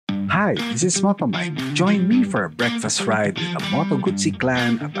Hi, this is MotoMike. Join me for a breakfast ride with the Moto Guzzi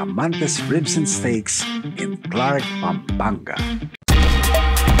clan at AMANTE's Ribs and Steaks in Clark, Pampanga.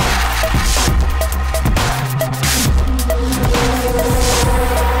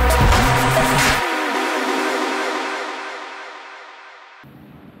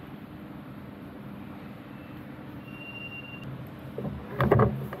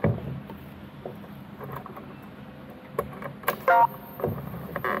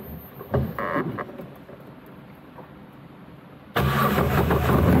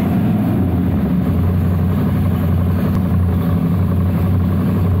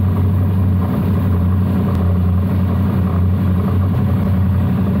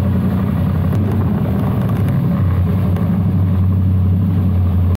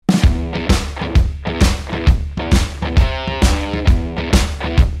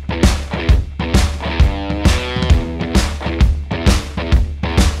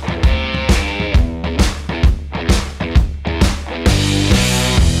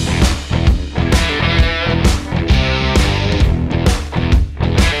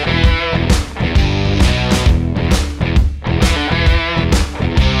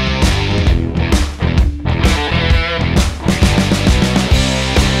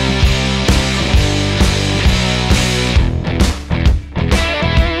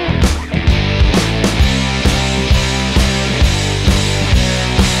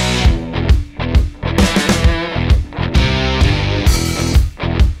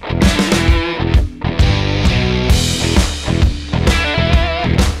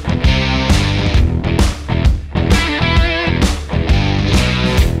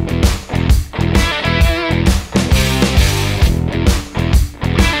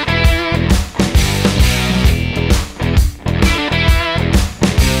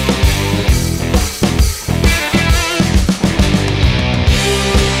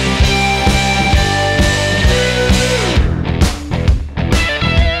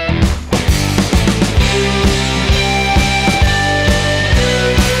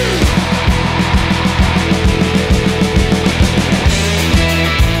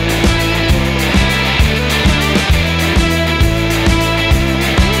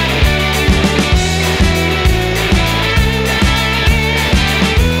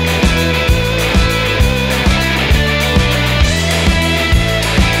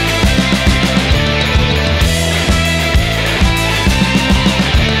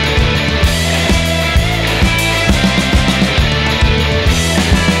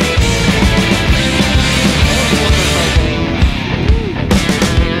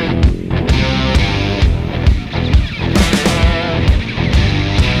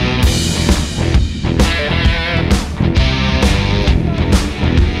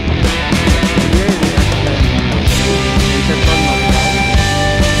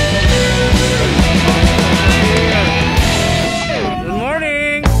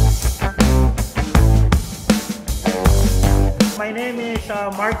 My name is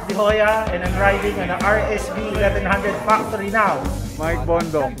Mark and I'm riding an RSB 1100 factory now. Mike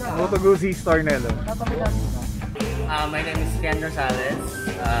Bondong, Moto Guzzi Stornello. My name is Ken Rosales.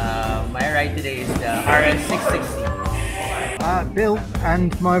 My ride today is the RS 660. Bill,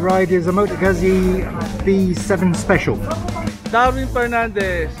 and my ride is a Moto Guzzi B7 Special. Darwin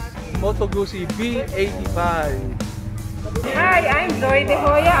Fernandez, Moto Guzzi B85. Hi, I'm Joy De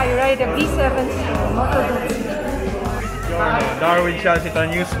Hoya. I ride a B7 Moto Guzzi. Darwin Chelsea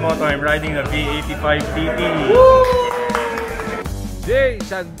News Moto. I'm riding the V85 TT. Jay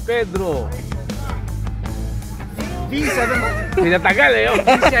San Pedro. B7. Pinatagal eh,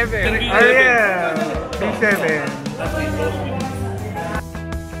 B7. Oh yeah, B7.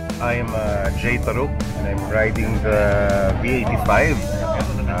 I'm Jay Taruk and I'm riding the V85,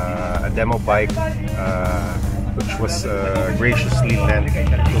 a demo bike which was graciously lent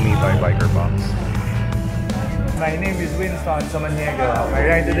to me by Biker Box. My name is Winston Samaniego. My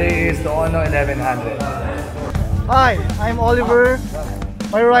ride today is the Ono 1100. Hi, I'm Oliver.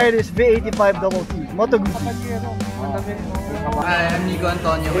 My ride is V85 Double T, Moto Guzzi. Hi, I'm Nico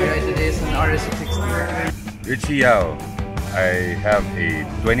Antonio. My ride today is an RS 660. Richie Yao. I have a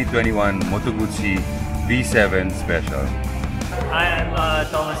 2021 Moto Guzzi V7 Special. Hi, I'm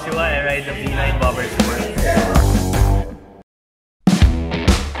Thomas Chua. I ride the V9 Bobber Sport.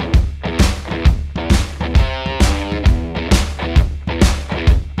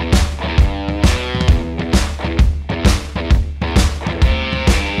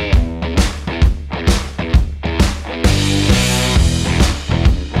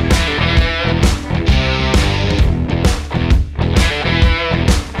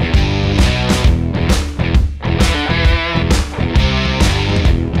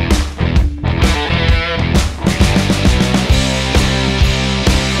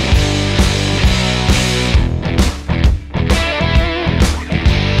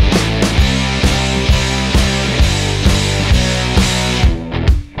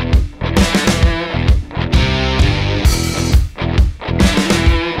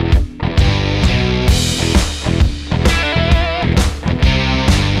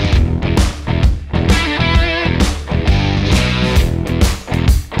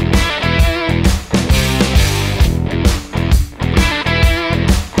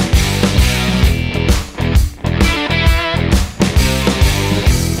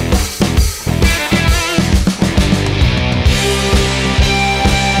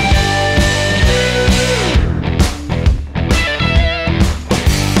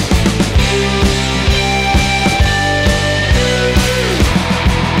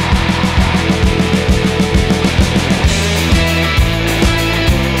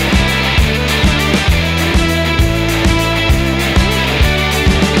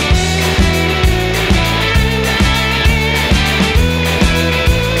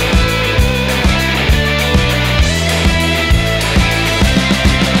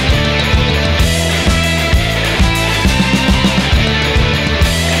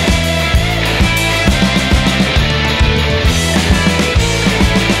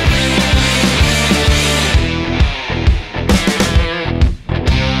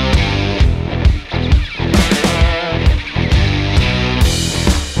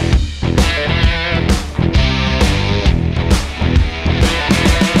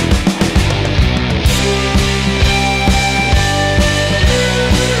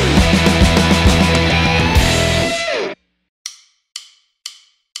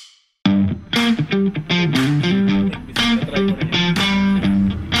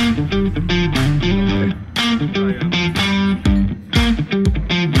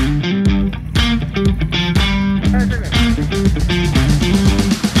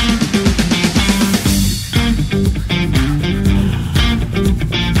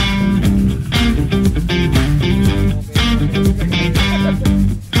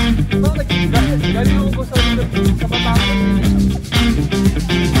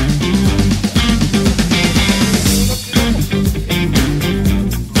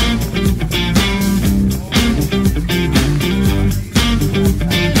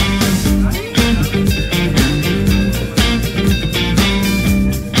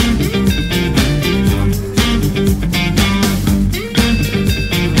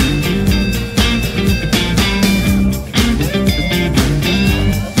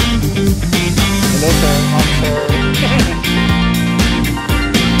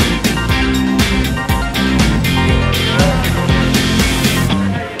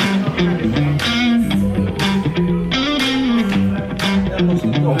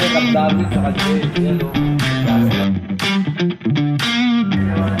 Damdamin sa kasi. Yan o.